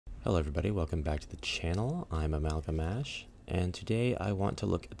Hello everybody, welcome back to the channel. I'm AmalgamAsh, and today I want to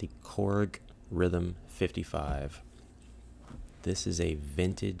look at the Korg Rhythm-55. This is a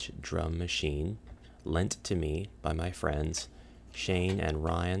vintage drum machine lent to me by my friends Shane and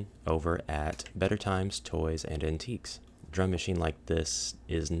Ryan over at Better Times Toys and Antiques. A drum machine like this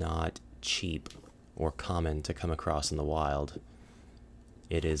is not cheap or common to come across in the wild.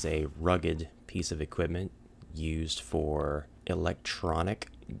 It is a rugged piece of equipment used for electronic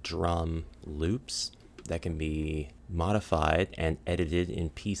drum loops that can be modified and edited in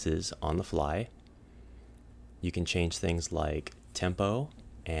pieces on the fly. You can change things like tempo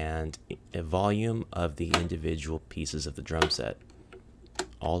and a volume of the individual pieces of the drum set.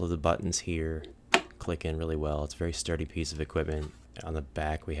 All of the buttons here click in really well. It's a very sturdy piece of equipment. On the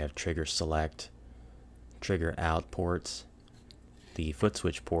back we have trigger select, trigger out ports, the foot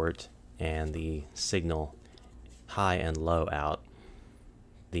switch port, and the signal high and low out.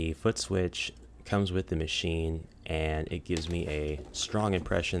 The foot switch comes with the machine, and it gives me a strong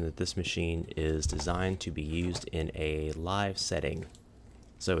impression that this machine is designed to be used in a live setting,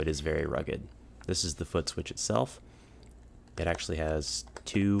 so it is very rugged. This is the foot switch itself. It actually has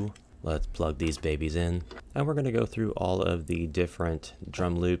two. Let's plug these babies in, and we're going to go through all of the different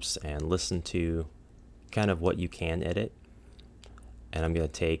drum loops and listen to kind of what you can edit. And I'm going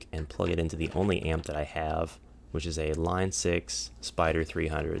to take and plug it into the only amp that I have, which is a Line 6 Spider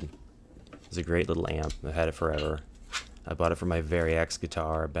 300. It's a great little amp. I've had it forever. I bought it for my Variax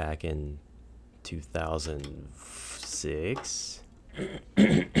guitar back in 2006.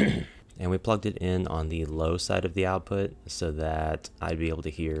 And we plugged it in on the low side of the output so that I'd be able to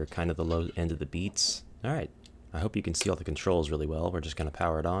hear kind of the low end of the beats. Alright, I hope you can see all the controls really well. We're just going to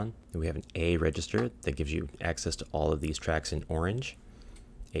power it on. We have an A register that gives you access to all of these tracks in orange,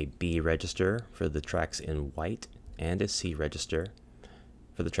 a B register for the tracks in white, and a C register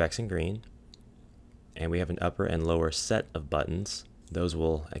for the tracks in green. And we have an upper and lower set of buttons. Those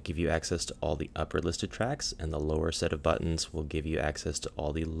will give you access to all the upper listed tracks, and the lower set of buttons will give you access to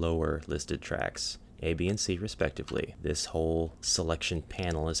all the lower listed tracks, A, B, and C respectively. This whole selection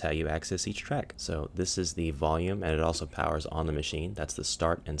panel is how you access each track. So this is the volume, and it also powers on the machine. That's the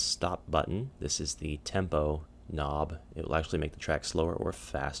start and stop button. This is the tempo knob. It will actually make the track slower or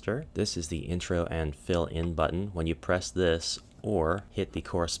faster. This is the intro and fill in button. When you press this or hit the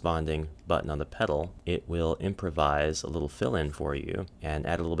corresponding button on the pedal, it will improvise a little fill in for you and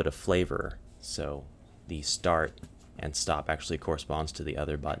add a little bit of flavor. So the start and stop actually corresponds to the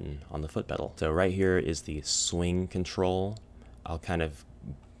other button on the foot pedal. So right here is the swing control. I'll kind of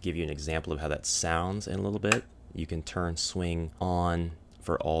give you an example of how that sounds in a little bit. You can turn swing on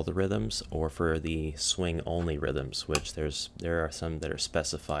for all the rhythms or for the swing only rhythms, which there are some that are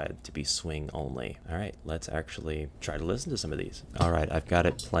specified to be swing only. All right, let's actually try to listen to some of these. All right, I've got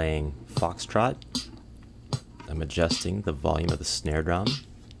it playing Foxtrot. I'm adjusting the volume of the snare drum.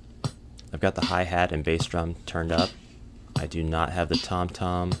 I've got the hi-hat and bass drum turned up. I do not have the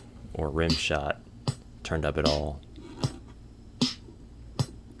tom-tom or rim shot turned up at all.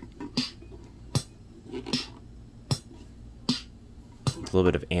 A little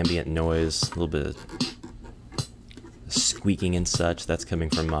bit of ambient noise, a little bit of squeaking and such. That's coming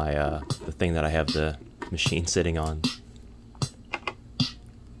from my the thing that I have the machine sitting on.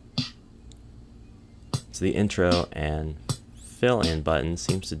 So the intro and fill in button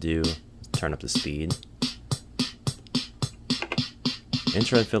seems to turn up the speed.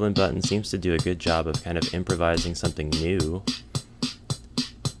 Intro and fill in button seems to do a good job of kind of improvising something new,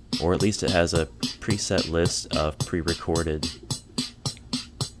 or at least it has a preset list of pre-recorded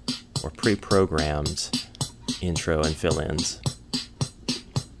or pre-programmed intro and fill-ins.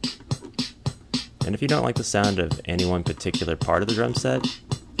 And if you don't like the sound of any one particular part of the drum set,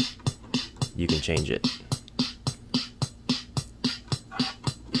 you can change it.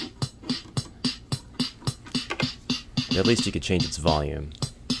 At least you could change its volume.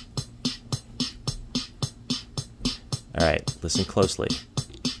 Alright, listen closely.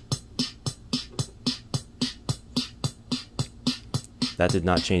 That did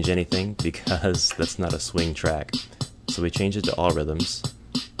not change anything because that's not a swing track. So we changed it to all rhythms,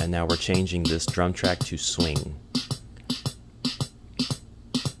 and now we're changing this drum track to swing.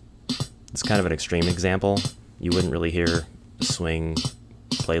 It's kind of an extreme example. You wouldn't really hear swing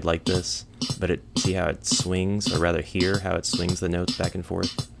played like this, but see how it swings, or rather hear how it swings the notes back and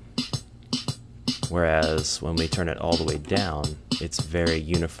forth? Whereas when we turn it all the way down, it's very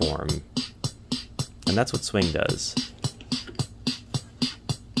uniform. And that's what swing does.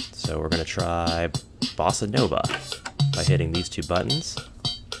 So we're going to try Bossa Nova by hitting these two buttons.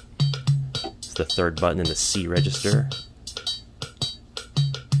 It's the third button in the C register.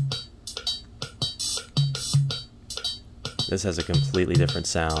 This has a completely different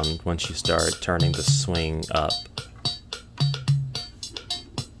sound once you start turning the swing up.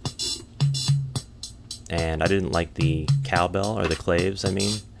 And I didn't like the cowbell, or the claves, I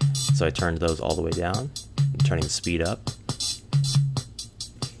mean, so I turned those all the way down, turning the speed up.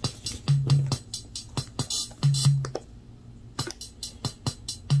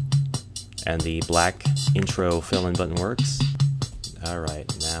 And the black intro fill-in button works.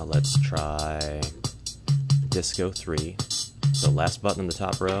 Alright, now let's try Disco 3. So last button in the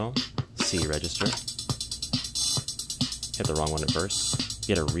top row, C register. Hit the wrong one at first.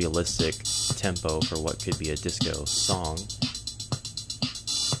 Get a realistic tempo for what could be a disco song.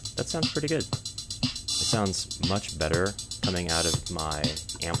 That sounds pretty good. It sounds much better coming out of my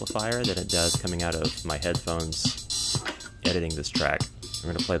amplifier than it does coming out of my headphones editing this track.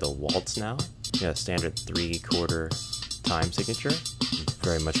 We're going to play the waltz now. Yeah, standard 3/4 time signature.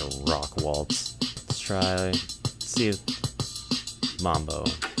 Very much a rock waltz. Let's try, see if mambo.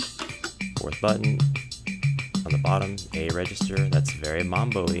 Fourth button on the bottom, A register. That's very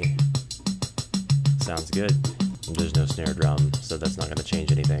mambo-y. Sounds good. There's no snare drum, so that's not going to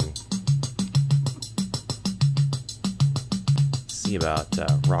change anything. See about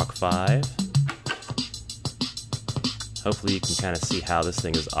Rock 5. Hopefully you can kind of see how this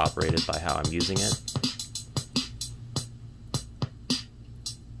thing is operated by how I'm using it.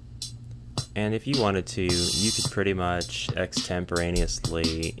 And if you wanted to, you could pretty much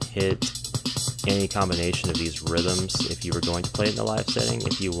extemporaneously hit any combination of these rhythms if you were going to play it in the live setting.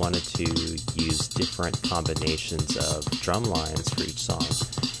 If you wanted to use different combinations of drum lines for each song.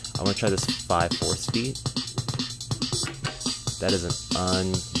 I want to try this 5/4 beat. That is an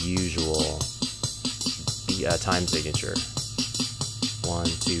unusual time signature. 1,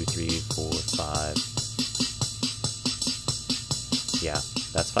 2, 3, 4, 5. Yeah,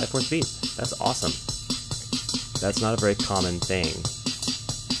 that's 5/4 beat. That's awesome. That's not a very common thing.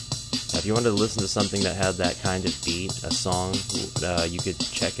 If you wanted to listen to something that had that kind of beat, a song, you could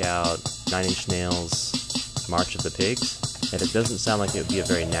check out 9 Inch Nails' March of the Pigs. And it doesn't sound like it would be a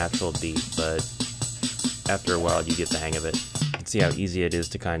very natural beat, but after a while you get the hang of it. You can see how easy it is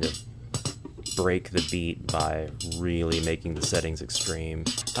to kind of break the beat by really making the settings extreme.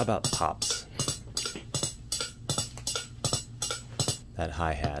 How about pops? That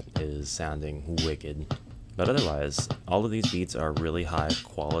hi-hat is sounding wicked. But otherwise, all of these beats are really high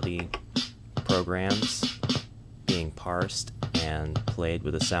quality programs being parsed and played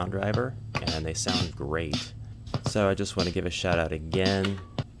with a sound driver, and they sound great. So I just want to give a shout out again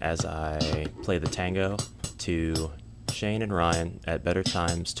as I play the tango to Shane and Ryan at Better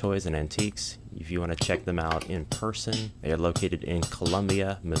Times Toys and Antiques. If you want to check them out in person, they are located in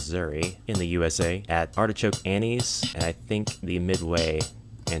Columbia, Missouri, in the USA, at Artichoke Annie's, and I think the Midway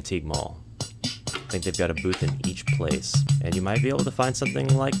Antique Mall. I think they've got a booth in each place, and you might be able to find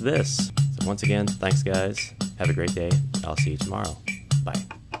something like this. So once again, thanks guys. Have a great day. I'll see you tomorrow.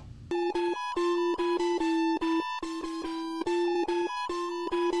 Bye.